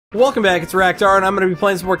Welcome back, it's Raktar, and I'm going to be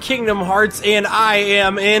playing some more Kingdom Hearts, and I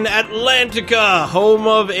am in Atlantica, home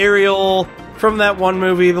of Ariel from that one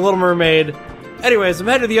movie, The Little Mermaid. Anyways, I'm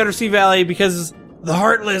headed to the Undersea Valley because the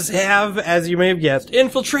Heartless have, as you may have guessed,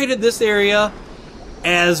 infiltrated this area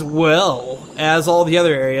as well as all the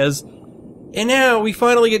other areas. And now we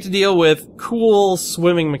finally get to deal with cool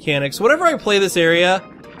swimming mechanics. Whenever I play this area,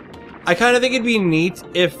 I kind of think it'd be neat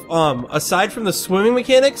if, aside from the swimming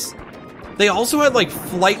mechanics, they also had, like,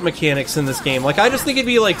 flight mechanics in this game. Like, I just think it'd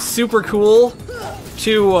be, like, super cool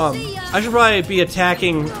to, I should probably be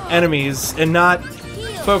attacking enemies and not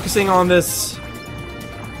focusing on this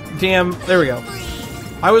damn... There we go.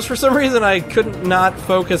 For some reason, I couldn't not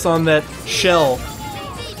focus on that shell.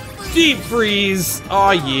 Deep freeze!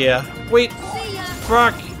 Aw, yeah. Wait.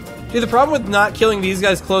 Fuck. Dude, the problem with not killing these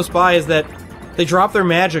guys close by is that they drop their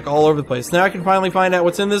magic all over the place. Now I can finally find out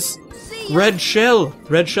what's in this red shell.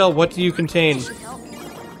 Red shell, what do you contain?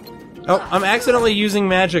 Oh, I'm accidentally using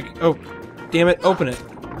magic. Oh, damn it. Open it.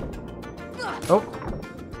 Oh.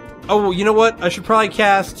 Oh, you know what? I should probably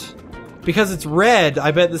cast... Because it's red,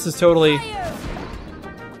 I bet this is totally...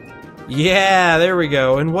 Yeah, there we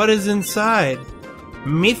go. And what is inside?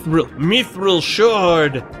 Mithril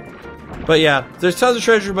shard. But yeah, there's tons of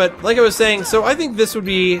treasure, but like I was saying, so I think this would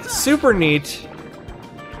be super neat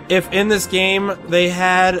if in this game they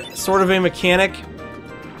had sort of a mechanic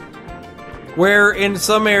where in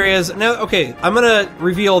some areas... Now, okay, I'm gonna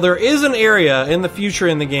reveal there is an area in the future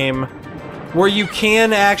in the game where you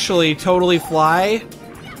can actually totally fly,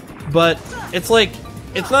 but it's like,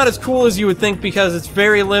 it's not as cool as you would think because it's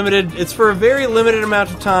very limited. It's for a very limited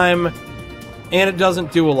amount of time, and it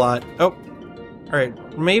doesn't do a lot. Oh, alright.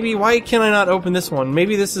 Maybe, why can I not open this one?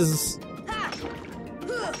 Maybe this is...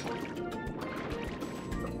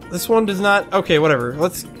 This one does not... Okay, whatever.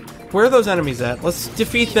 Let's... Where are those enemies at? Let's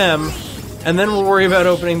defeat them, and then we'll worry about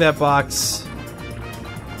opening that box.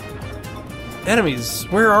 Enemies,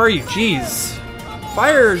 where are you? Jeez.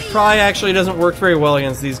 Fire probably actually doesn't work very well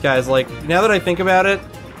against these guys. Like, now that I think about it,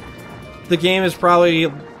 the game is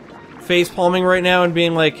probably face-palming right now and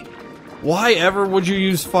being like, why ever would you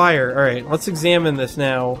use fire? Alright, let's examine this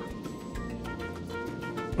now.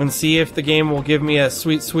 And see if the game will give me a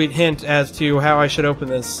sweet, sweet hint as to how I should open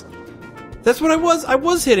this. That's what I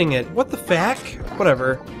was hitting it! What the fuck?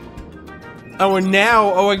 Whatever. Oh, and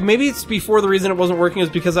now... Oh, like, maybe it's before the reason it wasn't working is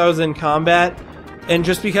because I was in combat. And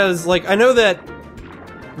just because, like, I know that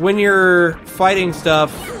when you're fighting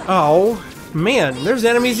stuff... Oh, man, there's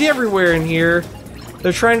enemies everywhere in here.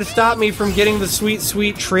 They're trying to stop me from getting the sweet,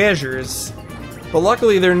 sweet treasures. But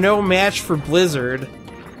luckily, they're no match for Blizzard.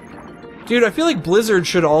 Dude, I feel like Blizzard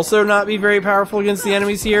should also not be very powerful against the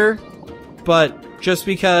enemies here. But just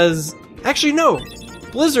because... Actually, no!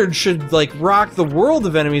 Blizzard should, like, rock the world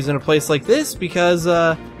of enemies in a place like this because,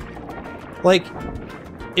 like,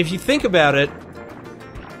 if you think about it,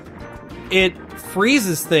 it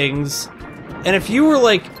freezes things, and if you were,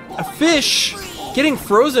 like, a fish, getting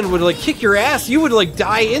frozen would, like, kick your ass. You would, like,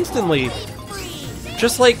 die instantly.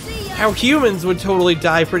 Just like how humans would totally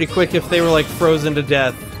die pretty quick if they were, like, frozen to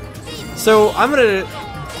death. So, I'm gonna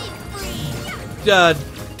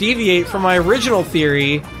deviate from my original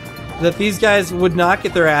theory that these guys would not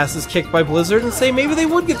get their asses kicked by Blizzard and say maybe they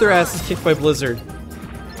would get their asses kicked by Blizzard.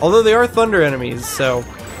 Although they are thunder enemies, so...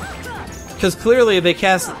 Because clearly they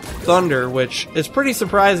cast thunder, which is pretty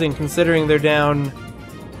surprising considering they're down...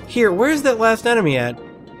 Here, where's that last enemy at?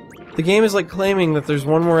 The game is like claiming that there's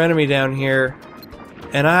one more enemy down here,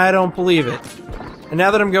 and I don't believe it. And now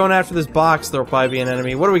that I'm going after this box, there'll probably be an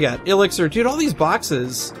enemy. What do we got? Elixir. Dude, all these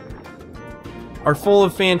boxes are full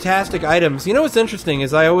of fantastic items. You know what's interesting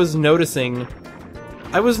is I was noticing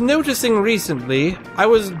recently, I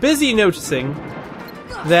was busy noticing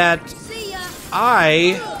that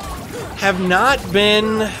I have not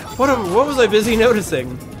been... What was I busy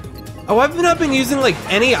noticing? Oh, I've not been using, like,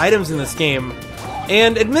 any items in this game.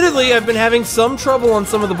 And admittedly, I've been having some trouble on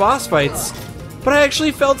some of the boss fights, but I actually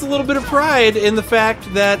felt a little bit of pride in the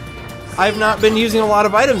fact that I've not been using a lot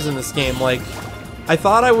of items in this game. Like, I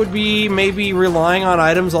thought I would be maybe relying on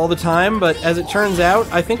items all the time, but as it turns out,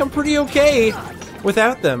 I think I'm pretty okay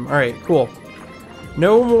without them. Alright, cool.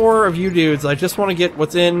 No more of you dudes. I just want to get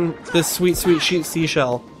what's in this sweet, sweet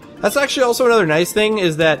seashell. That's actually also another nice thing,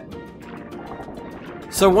 is that...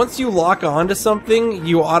 So once you lock onto something,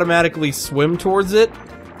 you automatically swim towards it,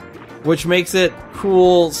 which makes it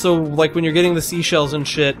cool, so like when you're getting the seashells and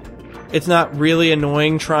shit, it's not really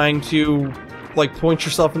annoying trying to like point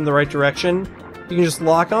yourself in the right direction. You can just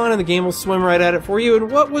lock on and the game will swim right at it for you,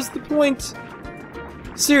 and what was the point?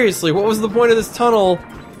 Seriously, what was the point of this tunnel?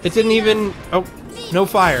 It didn't even... Oh, no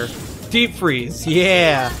fire. deep freeze.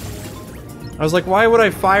 Yeah. I was like, why would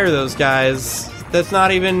I fire those guys? That's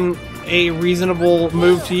not even a reasonable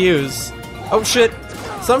move to use. Oh shit.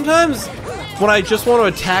 Sometimes when I just want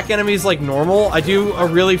to attack enemies like normal, I do a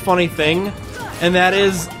really funny thing, and that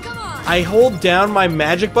is I hold down my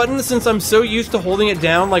magic button. Since I'm so used to holding it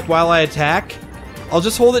down like while I attack, I'll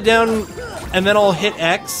just hold it down and then I'll hit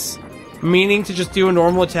X, meaning to just do a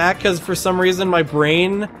normal attack, because for some reason my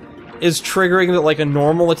brain is triggering that like a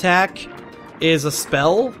normal attack is a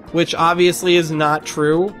spell, which obviously is not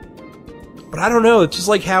true. But I don't know, it's just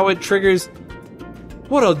like how it triggers.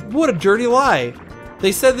 What a dirty lie.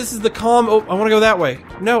 They said this is the calm. Oh, I want to go that way.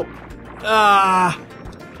 No. Ah.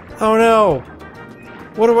 Oh no.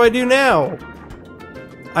 What do I do now?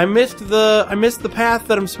 I missed the path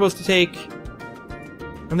that I'm supposed to take.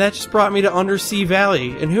 And that just brought me to Undersea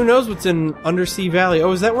Valley. And who knows what's in Undersea Valley?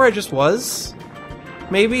 Oh, is that where I just was?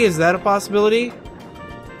 Maybe? Is that a possibility?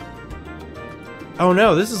 Oh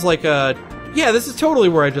no, this is like a... Yeah, this is totally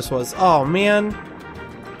where I just was. Oh man.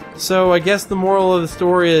 So I guess the moral of the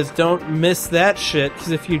story is don't miss that shit,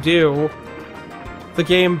 because if you do, the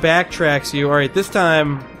game backtracks you. Alright, this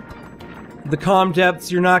time, the calm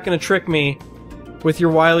depths, you're not going to trick me with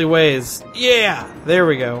your wily ways. Yeah! There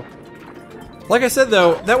we go. Like I said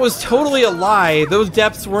though, that was totally a lie. Those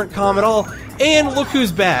depths weren't calm at all. And look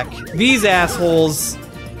who's back. These assholes.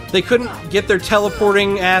 They couldn't get their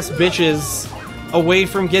teleporting ass bitches away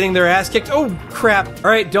from getting their ass kicked. Oh, crap.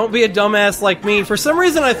 Alright, don't be a dumbass like me. For some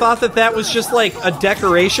reason, I thought that that was just, like, a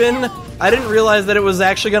decoration. I didn't realize that it was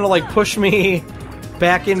actually gonna, like, push me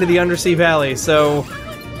back into the Undersea Valley, so...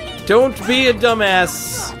 Don't be a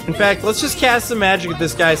dumbass. In fact, let's just cast some magic at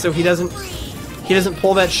this guy so he doesn't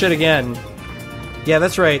pull that shit again. Yeah,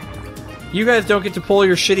 that's right. You guys don't get to pull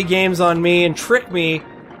your shitty games on me and trick me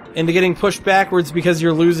into getting pushed backwards because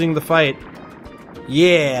you're losing the fight.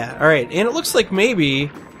 Yeah, alright, and it looks like maybe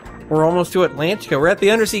we're almost to Atlantica. We're at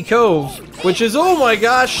the Undersea Cove, which is, oh my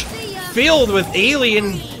gosh, filled with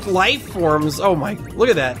alien life forms. Oh my, look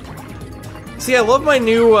at that. See, I love my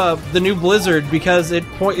new, the new blizzard, because it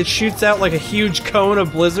shoots out like a huge cone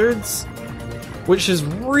of blizzards, which is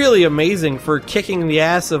really amazing for kicking the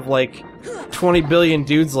ass of like 20 billion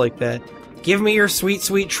dudes like that. Give me your sweet,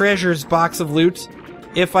 sweet treasures, box of loot.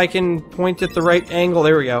 If I can point at the right angle,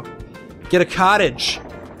 there we go. Get a cottage.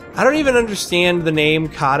 I don't even understand the name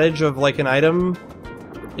cottage of like an item.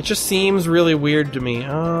 It just seems really weird to me.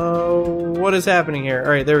 Oh, what is happening here?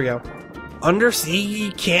 Alright, there we go.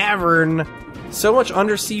 Undersea cavern. So much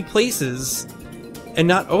undersea places. And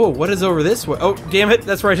not... Oh, what is over this way? Oh, damn it,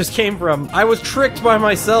 that's where I just came from. I was tricked by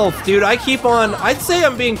myself, dude. I keep on... I'd say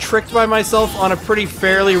I'm being tricked by myself on a pretty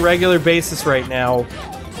fairly regular basis right now.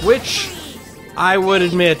 Which, I would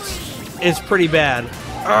admit, is pretty bad.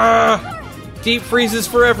 Deep freezes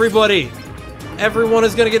for everybody. Everyone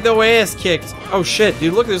is gonna get their ass kicked. Oh shit,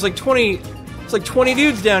 dude, look, there's like 20... It's like 20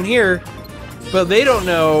 dudes down here. But they don't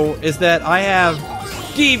know is that I have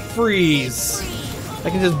deep freeze.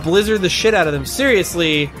 I can just blizzard the shit out of them.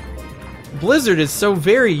 Seriously, blizzard is so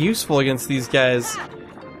very useful against these guys.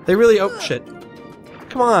 They really... Oh, shit.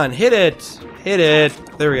 Come on, hit it. Hit it.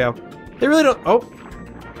 There we go. They really don't... Oh.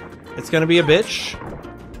 It's gonna be a bitch.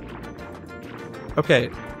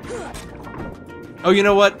 Okay. Oh, you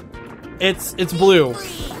know what? It's blue.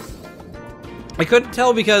 I couldn't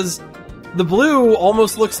tell because the blue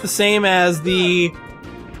almost looks the same as the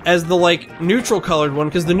like neutral colored one,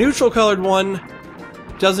 because the neutral colored one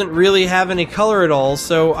doesn't really have any color at all,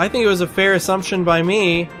 so I think it was a fair assumption by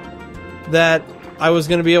me that I was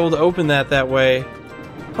going to be able to open that way.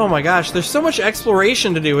 Oh my gosh, there's so much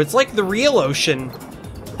exploration to do. It's like the real ocean.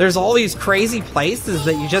 There's all these crazy places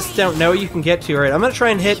that you just don't know you can get to. Alright, I'm going to try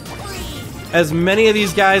and hit as many of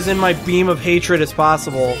these guys in my beam of hatred as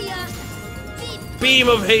possible. Beam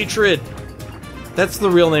of hatred! That's the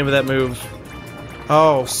real name of that move.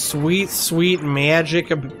 Oh, sweet, sweet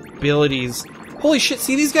magic abilities. Holy shit,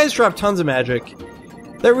 see, these guys drop tons of magic.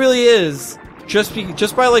 That really is. Just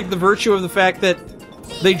by, like, the virtue of the fact that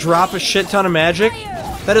they drop a shit ton of magic,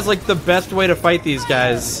 that is, like, the best way to fight these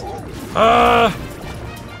guys.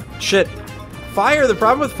 Shit. Fire, the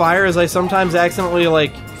problem with fire is I sometimes accidentally,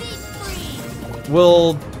 like,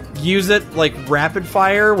 will use it, like, rapid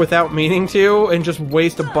fire without meaning to, and just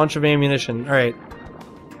waste a bunch of ammunition. Alright.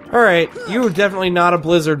 Alright, you are definitely not a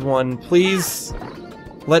blizzard one. Please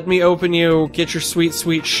let me open you. Get your sweet,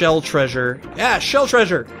 sweet shell treasure. Yeah, shell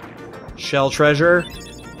treasure! Shell treasure.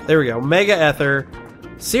 There we go. Mega Ether.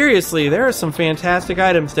 Seriously, there are some fantastic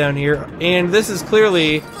items down here, and this is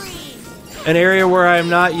clearly an area where I am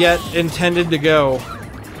not yet intended to go.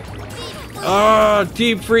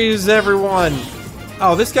 Deep freeze everyone!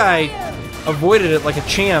 Oh, this guy avoided it like a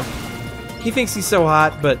champ. He thinks he's so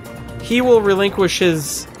hot, but he will relinquish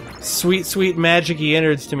his sweet, sweet magic-y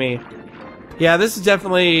innards to me. Yeah, this is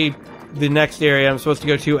definitely the next area I'm supposed to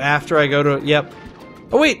go to after I go to... Yep.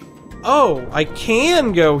 Oh, wait. Oh, I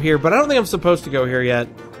can go here, but I don't think I'm supposed to go here yet.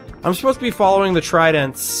 I'm supposed to be following the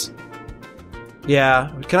tridents.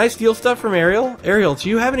 Yeah. Can I steal stuff from Ariel? Ariel, do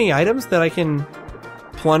you have any items that I can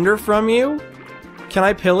plunder from you? Can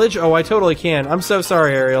I pillage? Oh, I totally can. I'm so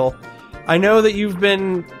sorry, Ariel. I know that you've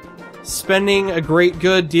been spending a great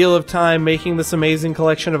good deal of time making this amazing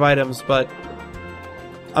collection of items, but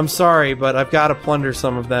I'm sorry, but I've got to plunder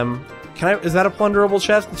some of them. Is that a plunderable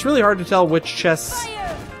chest? It's really hard to tell which chests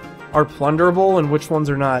are plunderable and which ones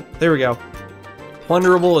are not. There we go.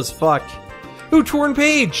 Plunderable as fuck. Ooh, torn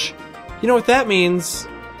page! You know what that means?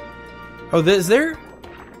 Oh, is there?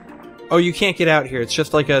 Oh, you can't get out here. It's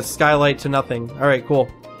just like a skylight to nothing. Alright, cool.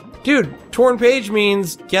 Dude, torn page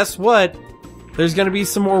means, guess what? There's gonna be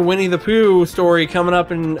some more Winnie the Pooh story coming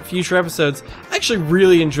up in future episodes. I actually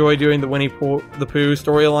really enjoy doing the Winnie the Pooh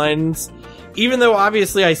storylines. Even though,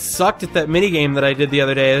 obviously, I sucked at that minigame that I did the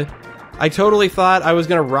other day. I totally thought I was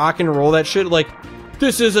gonna rock and roll that shit. Like,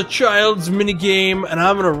 this is a child's minigame, and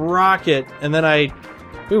I'm gonna rock it. And then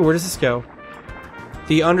Ooh, where does this go?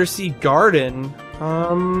 The Undersea Garden.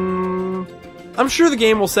 I'm sure the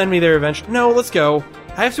game will send me there eventually. No, let's go.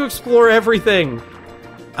 I have to explore everything.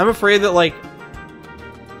 I'm afraid that, like...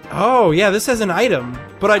 Oh, yeah, this has an item.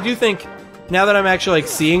 But I do think, now that I'm actually, like,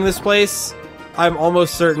 seeing this place, I'm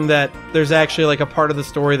almost certain that there's actually, like, a part of the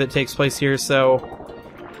story that takes place here, so...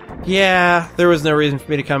 Yeah, there was no reason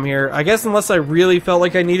for me to come here. I guess unless I really felt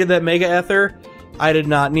like I needed that Mega Ether, I did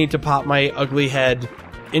not need to pop my ugly head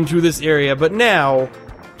into this area. But now,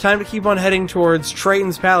 time to keep on heading towards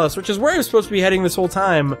Triton's Palace, which is where I'm supposed to be heading this whole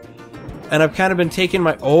time. And I've kind of been taking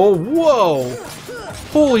my... Oh, whoa!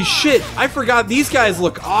 Holy shit, I forgot these guys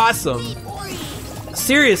look awesome.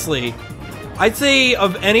 Seriously. I'd say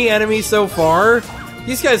of any enemy so far,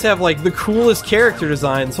 these guys have, like, the coolest character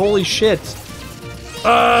designs. Holy shit.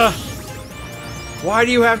 Why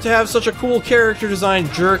do you have to have such a cool character design,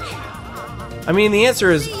 jerk? I mean, the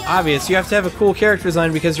answer is obvious. You have to have a cool character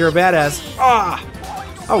design because you're a badass.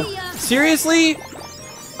 Oh, seriously?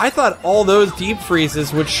 I thought all those deep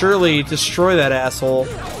freezes would surely destroy that asshole.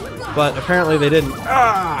 But apparently they didn't.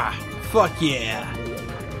 Fuck yeah.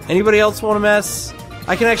 Anybody else want to mess?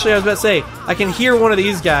 I was about to say, I can hear one of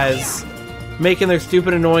these guys making their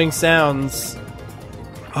stupid annoying sounds.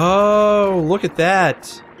 Oh, look at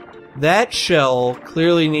that. That shell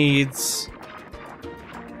clearly needs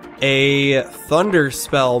a thunder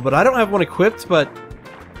spell, but I don't have one equipped, but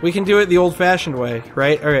we can do it the old-fashioned way,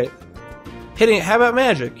 right? Alright. How about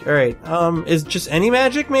magic? Alright, is just any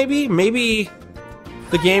magic, maybe? Maybe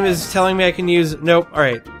the game is telling me I can use... Nope,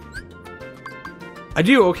 alright. I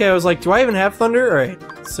do, okay, I was like, do I even have thunder? Alright,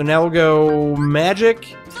 so now we'll go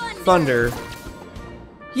magic, thunder.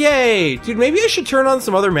 Yay! Dude, maybe I should turn on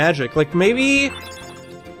some other magic. Like, maybe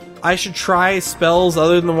I should try spells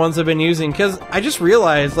other than the ones I've been using, because I just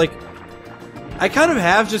realized, like, I kind of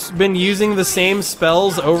have just been using the same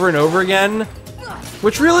spells over and over again,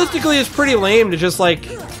 which realistically is pretty lame to just, like,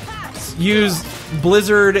 use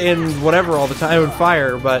Blizzard and whatever all the time and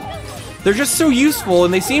fire, but they're just so useful,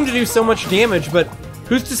 and they seem to do so much damage, but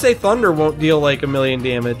who's to say Thunder won't deal, like, 1,000,000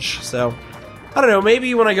 damage, so... I don't know,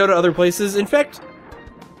 maybe when I go to other places... In fact...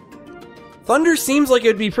 Thunder seems like it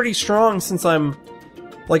would be pretty strong since I'm,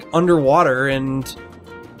 like, underwater, and...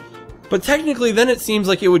 But technically, then it seems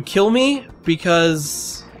like it would kill me,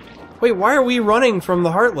 because... Wait, why are we running from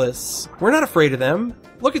the Heartless? We're not afraid of them.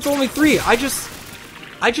 Look, it's only 3. I just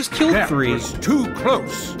killed 3. That was too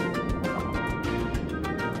close.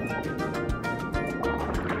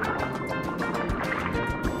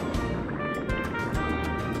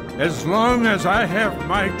 As long as I have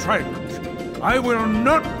my trident, I will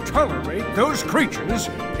not tolerate those creatures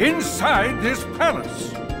inside this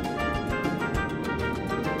palace.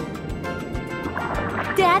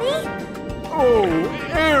 Daddy? Oh,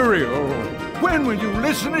 Ariel! When will you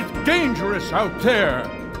listen? It's dangerous out there.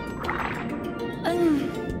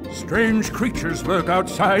 Strange creatures lurk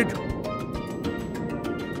outside.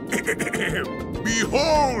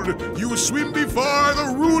 Behold, you swim before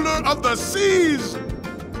the ruler of the seas,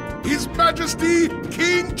 His Majesty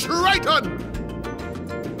King Triton.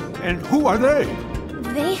 And who are they?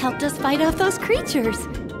 They helped us fight off those creatures.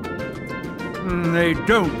 They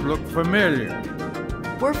don't look familiar.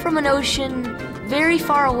 We're from an ocean very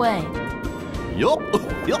far away. Yup,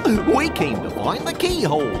 we came to find the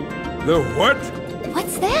keyhole. The what?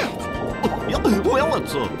 What's that? Well,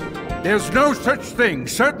 it's a... There's no such thing,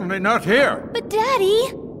 certainly not here. But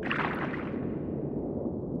Daddy!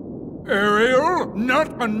 Ariel,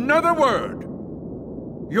 not another word.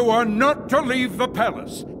 You are not to leave the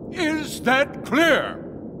palace. Is that clear?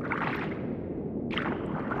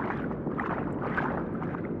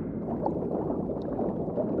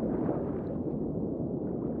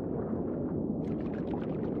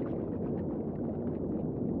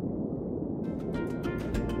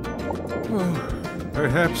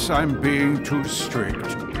 Perhaps I'm being too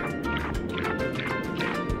strict.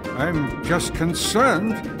 I'm just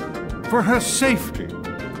concerned for her safety.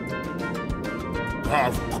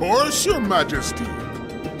 Of course, Your Majesty.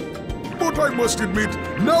 But I must admit,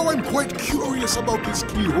 now I'm quite curious about this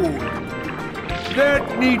keyhole.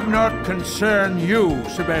 That need not concern you,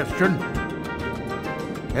 Sebastian.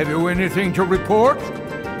 Have you anything to report?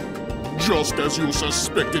 Just as you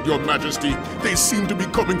suspected, Your Majesty, they seem to be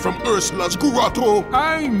coming from Ursula's grotto.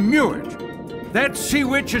 I knew it. That sea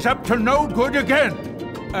witch is up to no good again.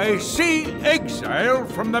 A sea exile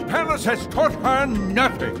from the palace has taught her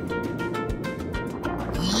nothing.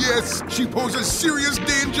 Yes, she poses serious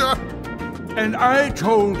danger. And I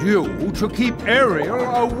told you to keep Ariel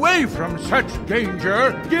away from such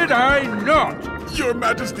danger, did I not? Your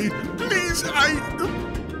Majesty, please,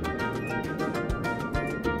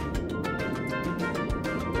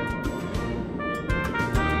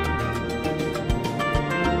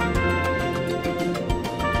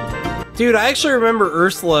 Dude, I actually remember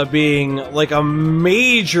Ursula being like a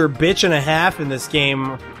major bitch and a half in this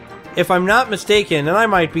game. If I'm not mistaken, and I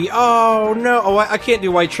might be. Oh, no. Oh, I can't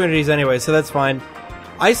do White Trinities anyway, so that's fine.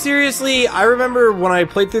 I remember when I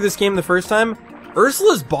played through this game the first time,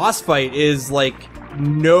 Ursula's boss fight is, like,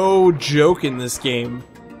 no joke in this game.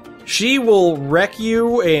 She will wreck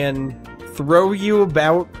you and throw you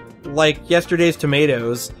about like yesterday's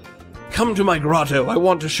tomatoes. Come to my grotto, I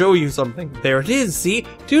want to show you something. There it is, see?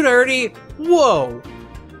 Dude, I already... Whoa!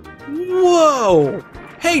 Whoa!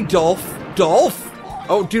 Hey, Dolph!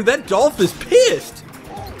 Oh, dude, that Dolph is pissed!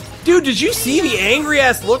 Dude, did you see the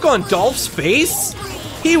angry-ass look on Dolph's face?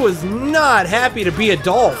 He was not happy to be a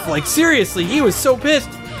Dolph. Like, seriously, he was so pissed.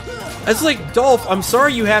 It's like, Dolph, I'm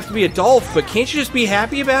sorry you have to be a Dolph, but can't you just be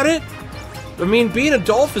happy about it? I mean, being a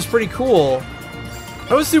Dolph is pretty cool.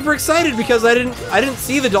 I was super excited because I didn't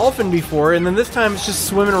see the Dolphin before, and then this time it's just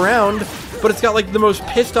swimming around, but it's got like the most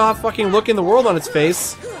pissed off fucking look in the world on its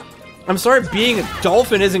face. I'm sorry being a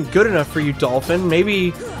Dolphin isn't good enough for you, Dolphin.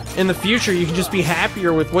 Maybe in the future you can just be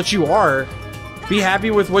happier with what you are. Be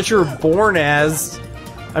happy with what you're born as.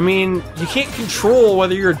 I mean, you can't control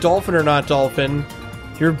whether you're a Dolphin or not Dolphin.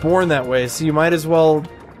 You're born that way, so you might as well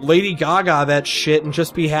Lady Gaga that shit and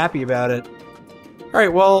just be happy about it.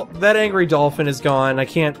 Alright, well, that angry Dolphin is gone. I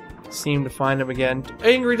can't seem to find him again.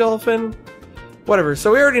 Angry Dolphin? Whatever.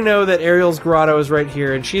 So we already know that Ariel's grotto is right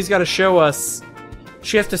here, and she's got to show us...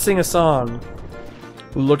 She has to sing a song.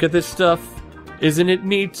 Look at this stuff. Isn't it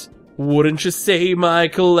neat? Wouldn't you say my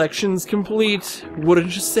collection's complete?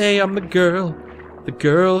 Wouldn't you say I'm the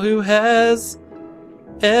girl who has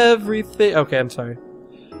everything... Okay, I'm sorry.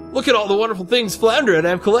 Look at all the wonderful things Flounder and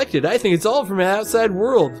I've collected. I think it's all from an outside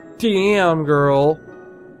world. Damn, girl.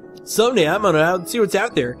 Someday I'm gonna out and see what's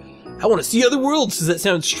out there. I want to see other worlds. Does that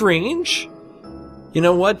sound strange? You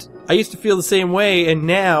know what? I used to feel the same way, and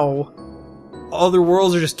now other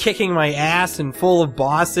worlds are just kicking my ass and full of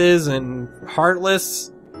bosses and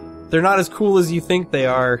heartless. They're not as cool as you think they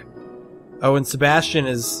are. Oh, and Sebastian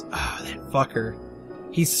is... Oh, that fucker.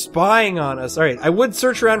 He's spying on us. Alright, I would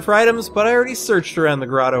search around for items, but I already searched around the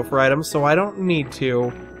grotto for items, so I don't need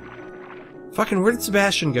to. Fucking, where did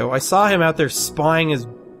Sebastian go? I saw him out there spying his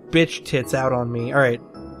bitch tits out on me. Alright.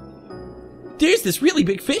 There's this really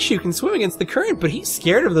big fish who can swim against the current, but he's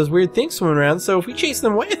scared of those weird things swimming around, so if we chase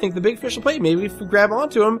them away, I think the big fish will play. Maybe if we grab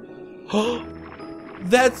onto him...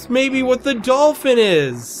 That's maybe what the dolphin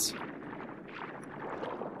is!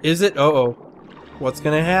 Is it? Uh-oh. What's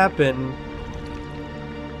gonna happen?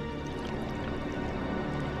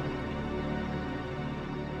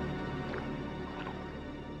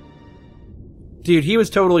 Dude, he was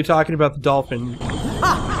totally talking about the dolphin.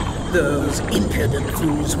 Ha! Those impudent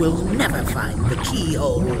fools will never find the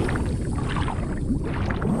keyhole.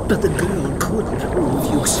 But the girl could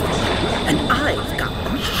prove useful, and I've got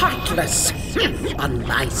the heartless on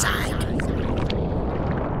my side.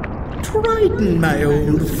 Triton, my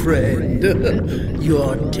old friend,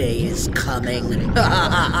 your day is coming.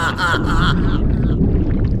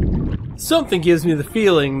 Something gives me the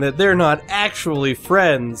feeling that they're not actually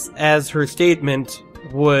friends, as her statement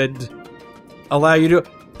would allow you to...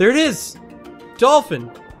 There it is!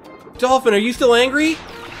 Dolphin! Dolphin, are you still angry?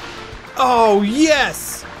 Oh,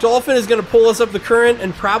 yes! Dolphin is going to pull us up the current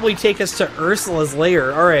and probably take us to Ursula's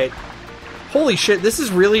lair. Alright. Holy shit, this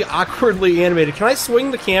is really awkwardly animated. Can I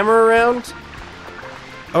swing the camera around?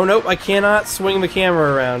 Oh, nope, I cannot swing the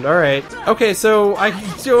camera around. Alright. Okay, so I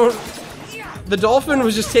don't... The dolphin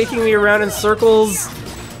was just taking me around in circles.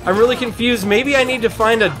 I'm really confused. Maybe I need to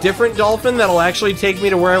find a different dolphin that'll actually take me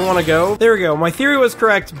to where I want to go. There we go. My theory was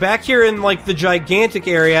correct. Back here in, like, the gigantic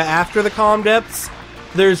area after the calm depths,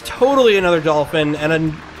 there's totally another dolphin,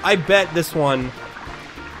 and I bet this one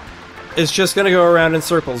is just going to go around in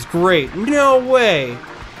circles. Great. No way.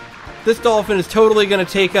 This dolphin is totally going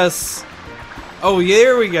to take us... Oh,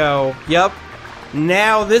 there we go. Yep.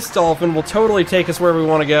 Now this dolphin will totally take us where we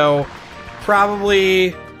want to go.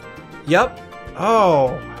 Probably... Yep.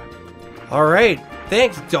 Oh. Alright.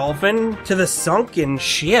 Thanks, dolphin. To the sunken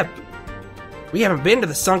ship. We haven't been to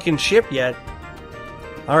the sunken ship yet.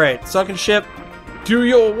 Alright, sunken ship. Do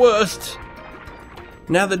your worst.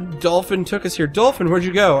 Now the dolphin took us here. Dolphin, where'd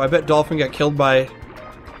you go? I bet Dolphin got killed by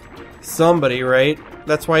somebody, right?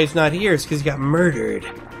 That's why he's not here, is because he got murdered.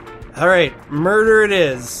 Alright, murder it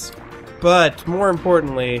is. But, more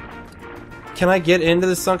importantly, can I get into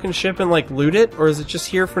the sunken ship and, like, loot it? Or is it just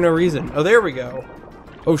here for no reason? Oh, there we go.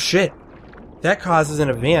 Oh, shit. That causes an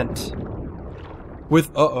event. With,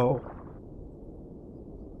 uh-oh.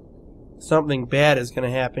 Something bad is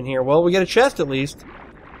gonna happen here. Well, we get a chest at least.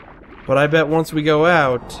 But I bet once we go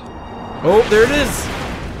out... Oh, there it is!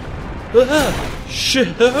 Ah,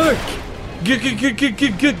 shark!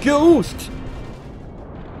 Ghost!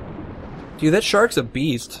 Dude, that shark's a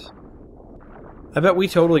beast. I bet we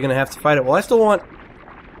totally gonna have to fight it. Well, I still want...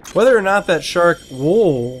 Whether or not that shark...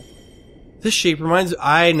 Whoa. This shape reminds...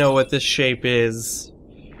 I know what this shape is.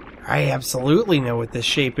 I absolutely know what this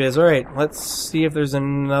shape is. Alright, let's see if there's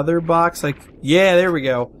another box. Like, yeah, there we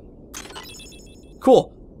go.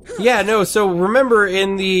 Cool. Yeah, no, so remember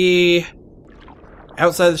in the...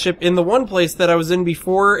 Outside the ship, in the one place that I was in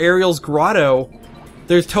before, Ariel's Grotto,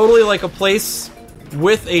 there's totally like a place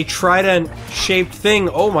with a trident-shaped thing.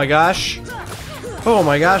 Oh my gosh. Oh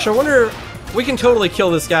my gosh, I wonder... We can totally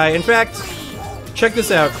kill this guy. In fact, check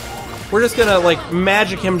this out. We're just gonna, like,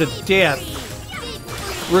 magic him to death.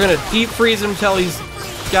 We're gonna deep freeze him till he's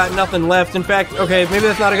got nothing left. In fact, okay, maybe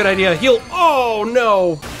that's not a good idea. Heal. Oh,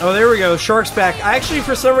 no. Oh, there we go. Shark's back. I actually,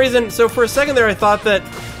 for some reason, so for a second there, I thought that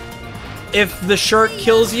if the shark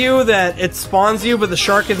kills you, that it spawns you, but the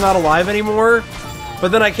shark is not alive anymore.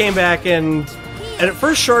 But then I came back and at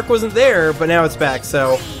first shark wasn't there, but now it's back,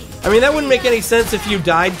 so... I mean, that wouldn't make any sense if you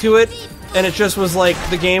died to it, and it just was like,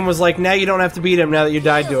 the game was like, now you don't have to beat him now that you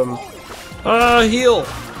died to him. Heal.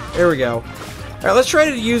 There we go. Alright, let's try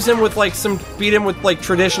to use him with, like, beat him with, like,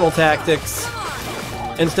 traditional tactics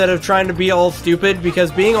instead of trying to be all stupid,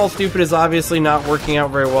 because being all stupid is obviously not working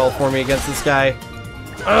out very well for me against this guy.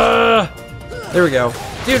 There we go.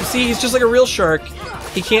 Dude, see, he's just like a real shark.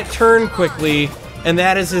 He can't turn quickly, and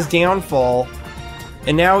that is his downfall.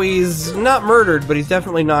 And now he's not murdered, but he's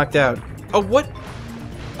definitely knocked out. Oh, what?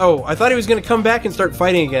 Oh, I thought he was going to come back and start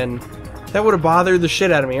fighting again. That would have bothered the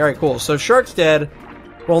shit out of me. Alright, cool. So, Shark's dead.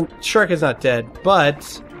 Well, Shark is not dead,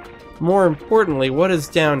 but... More importantly, what is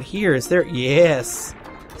down here? Is there... Yes!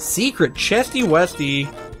 Secret Chesty Westy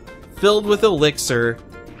filled with elixir.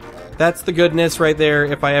 That's the goodness right there,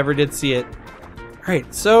 if I ever did see it.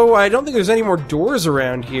 Alright, so I don't think there's any more doors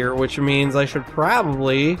around here, which means I should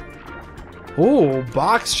probably... Ooh,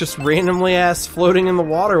 box just randomly ass floating in the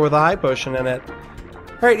water with a high potion in it.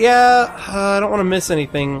 Alright, yeah, I don't want to miss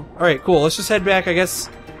anything. Alright, cool, let's just head back, I guess,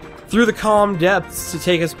 through the calm depths to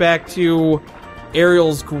take us back to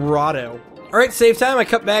Ariel's Grotto. Alright, save time, I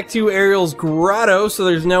cut back to Ariel's Grotto, so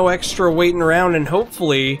there's no extra waiting around, and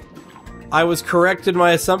hopefully I was correct in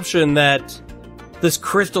my assumption that this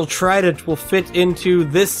crystal trident will fit into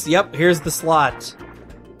this. Yep, here's the slot.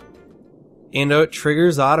 And it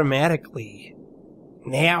triggers automatically.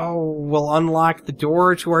 Now we'll unlock the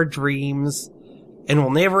door to our dreams, and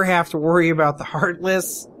we'll never have to worry about the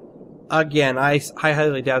Heartless again. I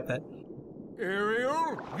highly doubt that.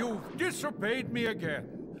 Ariel, you've disobeyed me again.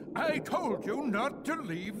 I told you not to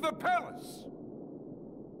leave the palace.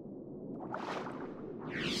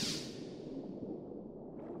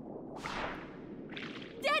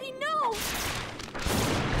 Daddy, no!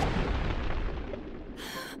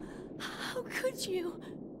 How could you?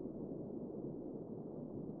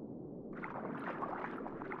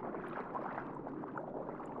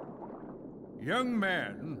 Young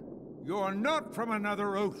man, you're not from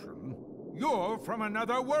another ocean. You're from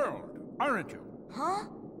another world, aren't you? Huh?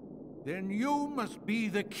 Then you must be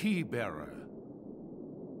the key bearer.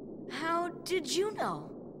 How did you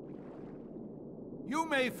know? You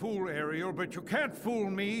may fool Ariel, but you can't fool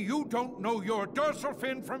me. You don't know your dorsal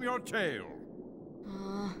fin from your tail.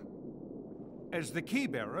 As the key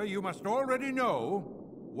bearer, you must already know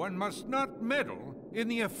one must not meddle in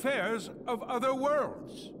the affairs of other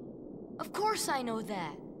worlds. Of course I know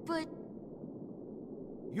that, but...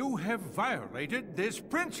 You have violated this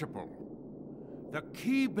principle. The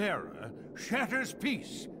key bearer shatters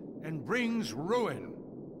peace and brings ruin.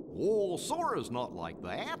 Oh, Sora's not like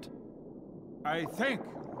that. I thank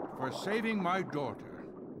you for saving my daughter,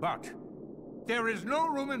 but there is no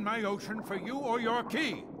room in my ocean for you or your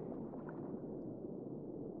key.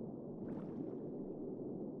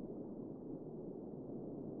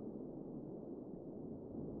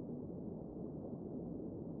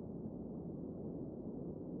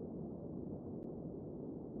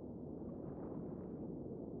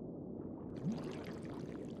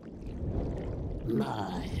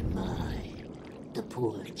 My, the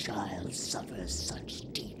poor child suffers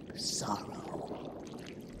such deep sorrow.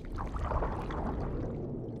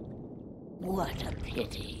 What a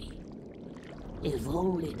pity. If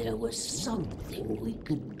only there was something we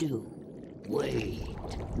could do. Wait,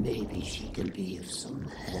 maybe she can be of some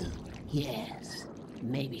help. Yes,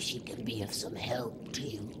 maybe she can be of some help to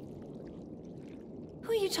you.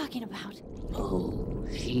 Who are you talking about? Oh,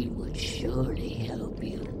 she would surely help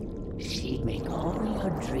you. She'd make all your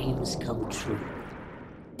dreams come true.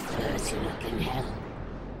 Ursula can help.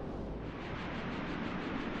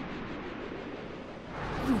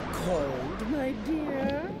 You called, my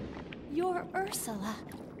dear? You're Ursula.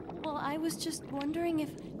 Well, I was just wondering if...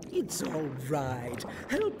 It's all right.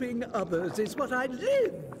 Helping others is what I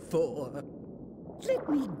live for. Let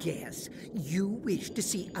me guess. You wish to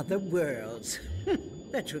see other worlds.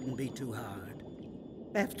 That shouldn't be too hard.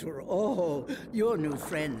 After all, your new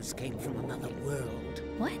friends came from another world.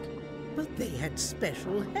 What? But they had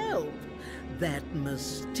special help. That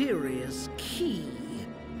mysterious key.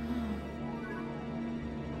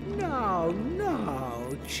 Now,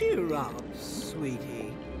 cheer up,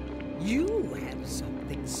 sweetie. You have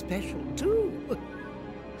something special, too.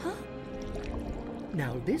 Huh?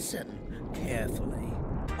 Now listen carefully.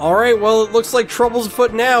 Alright, well, it looks like trouble's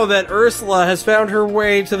afoot now that Ursula has found her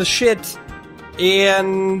way to the shit.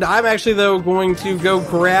 And I'm actually, though, going to go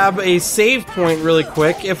grab a save point really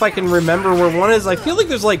quick, if I can remember where one is. I feel like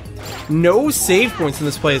there's, like, no save points in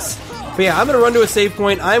this place. But yeah, I'm going to run to a save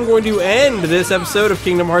point. I'm going to end this episode of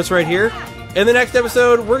Kingdom Hearts right here. In the next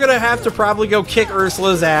episode, we're going to have to probably go kick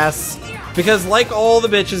Ursula's ass. Because like all the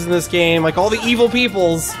bitches in this game, like all the evil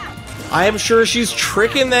peoples, I am sure she's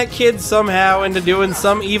tricking that kid somehow into doing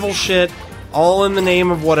some evil shit, all in the name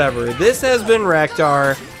of whatever. This has been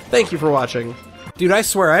Raktar. Thank you for watching. Dude, I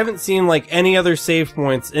swear, I haven't seen, like, any other save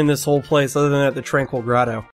points in this whole place other than at the Tranquil Grotto.